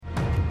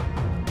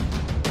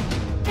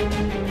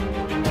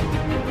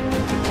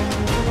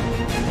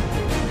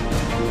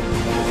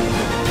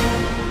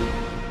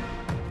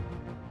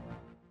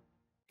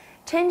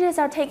Changes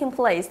are taking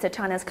place to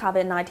China's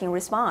COVID-19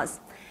 response.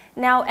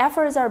 Now,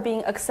 efforts are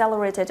being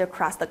accelerated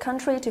across the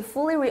country to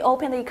fully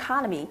reopen the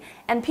economy,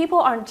 and people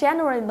are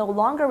generally no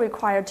longer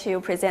required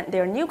to present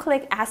their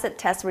nucleic acid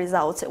test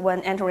results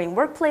when entering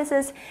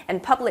workplaces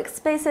and public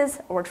spaces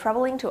or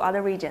traveling to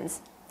other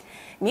regions.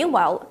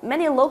 Meanwhile,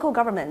 many local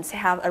governments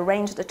have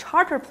arranged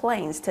charter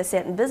planes to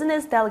send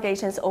business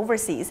delegations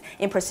overseas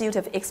in pursuit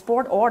of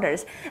export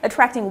orders,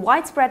 attracting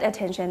widespread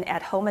attention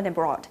at home and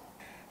abroad.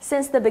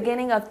 Since the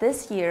beginning of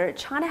this year,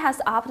 China has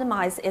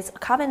optimized its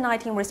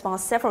COVID-19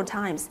 response several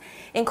times,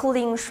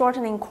 including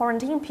shortening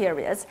quarantine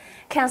periods,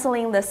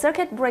 canceling the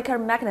circuit breaker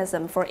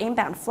mechanism for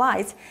inbound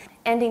flights,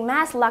 ending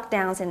mass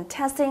lockdowns and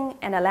testing,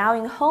 and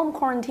allowing home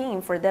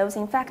quarantine for those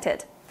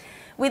infected.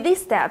 With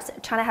these steps,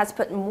 China has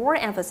put more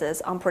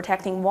emphasis on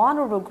protecting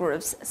vulnerable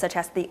groups such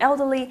as the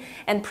elderly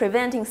and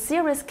preventing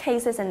serious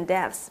cases and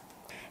deaths.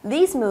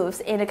 These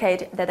moves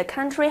indicate that the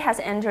country has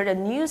entered a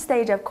new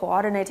stage of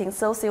coordinating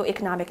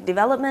socio-economic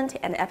development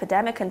and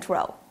epidemic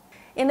control.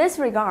 In this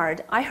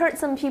regard, I heard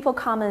some people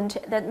comment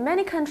that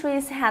many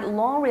countries had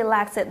long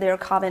relaxed their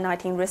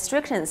COVID-19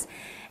 restrictions,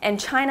 and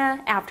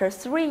China, after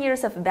 3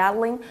 years of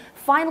battling,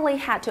 finally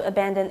had to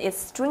abandon its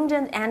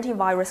stringent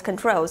antivirus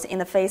controls in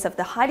the face of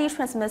the highly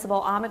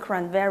transmissible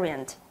Omicron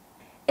variant.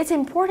 It's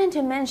important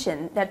to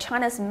mention that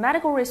China's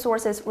medical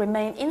resources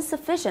remain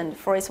insufficient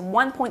for its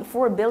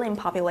 1.4 billion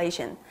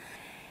population.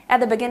 At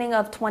the beginning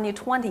of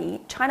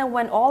 2020, China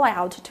went all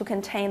out to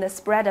contain the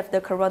spread of the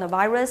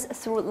coronavirus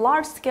through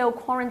large-scale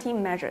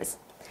quarantine measures.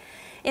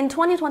 In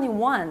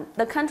 2021,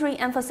 the country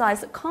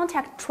emphasized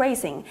contact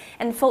tracing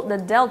and fought the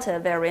Delta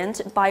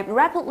variant by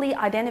rapidly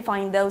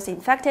identifying those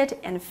infected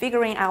and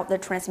figuring out the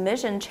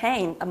transmission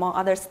chain, among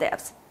other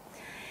steps.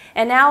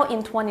 And now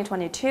in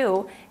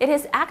 2022, it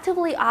is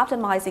actively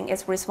optimizing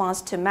its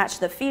response to match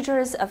the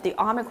features of the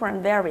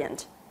Omicron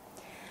variant.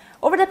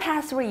 Over the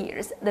past 3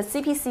 years, the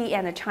CPC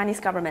and the Chinese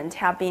government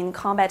have been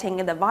combating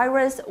the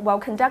virus while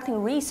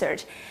conducting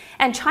research,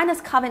 and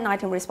China's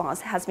COVID-19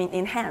 response has been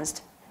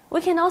enhanced.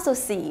 We can also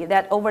see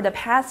that over the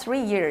past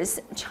 3 years,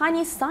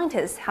 Chinese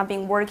scientists have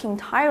been working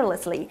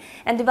tirelessly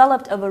and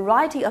developed a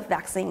variety of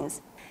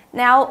vaccines.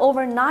 Now,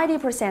 over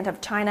 90%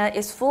 of China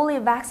is fully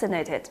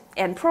vaccinated,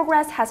 and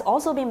progress has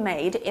also been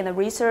made in the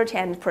research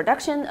and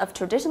production of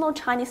traditional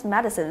Chinese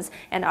medicines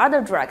and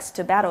other drugs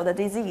to battle the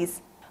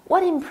disease.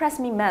 What impressed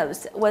me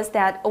most was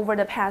that over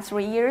the past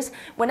 3 years,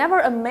 whenever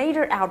a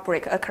major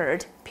outbreak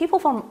occurred, people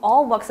from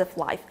all walks of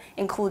life,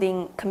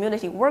 including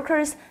community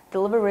workers,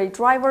 delivery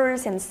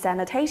drivers, and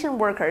sanitation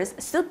workers,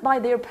 stood by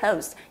their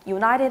posts,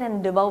 united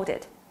and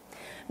devoted.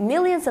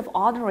 Millions of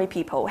ordinary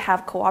people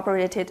have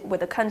cooperated with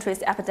the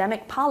country's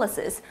epidemic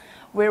policies,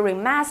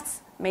 wearing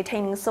masks,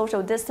 maintaining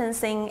social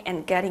distancing,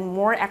 and getting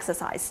more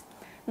exercise.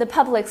 The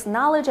public's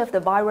knowledge of the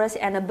virus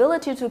and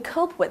ability to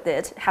cope with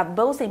it have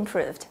both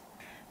improved.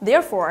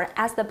 Therefore,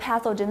 as the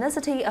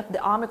pathogenicity of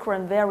the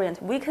Omicron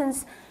variant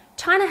weakens,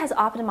 China has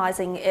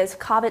optimizing its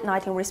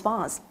COVID-19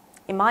 response.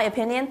 In my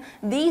opinion,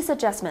 these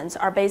adjustments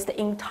are based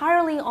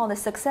entirely on the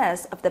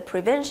success of the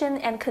prevention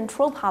and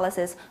control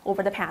policies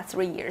over the past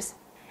 3 years.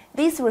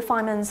 These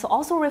refinements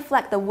also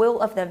reflect the will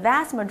of the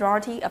vast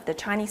majority of the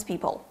Chinese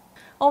people.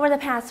 Over the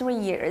past 3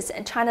 years,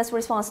 China's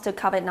response to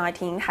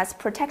COVID-19 has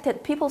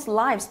protected people's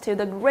lives to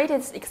the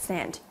greatest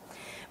extent.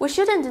 We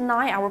shouldn't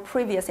deny our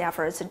previous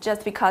efforts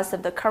just because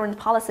of the current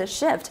policy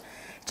shift,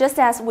 just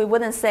as we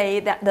wouldn't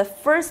say that the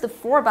first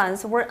 4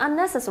 buns were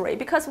unnecessary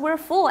because we're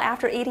full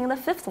after eating the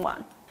 5th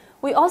one.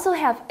 We also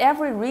have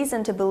every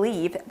reason to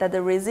believe that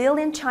the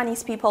resilient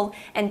Chinese people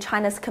and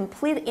China's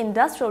complete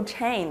industrial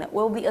chain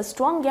will be a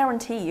strong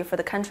guarantee for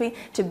the country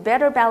to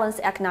better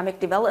balance economic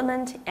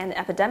development and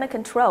epidemic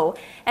control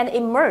and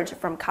emerge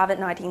from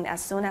COVID-19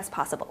 as soon as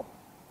possible.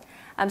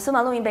 I'm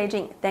Suma Lu in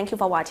Beijing. Thank you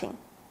for watching.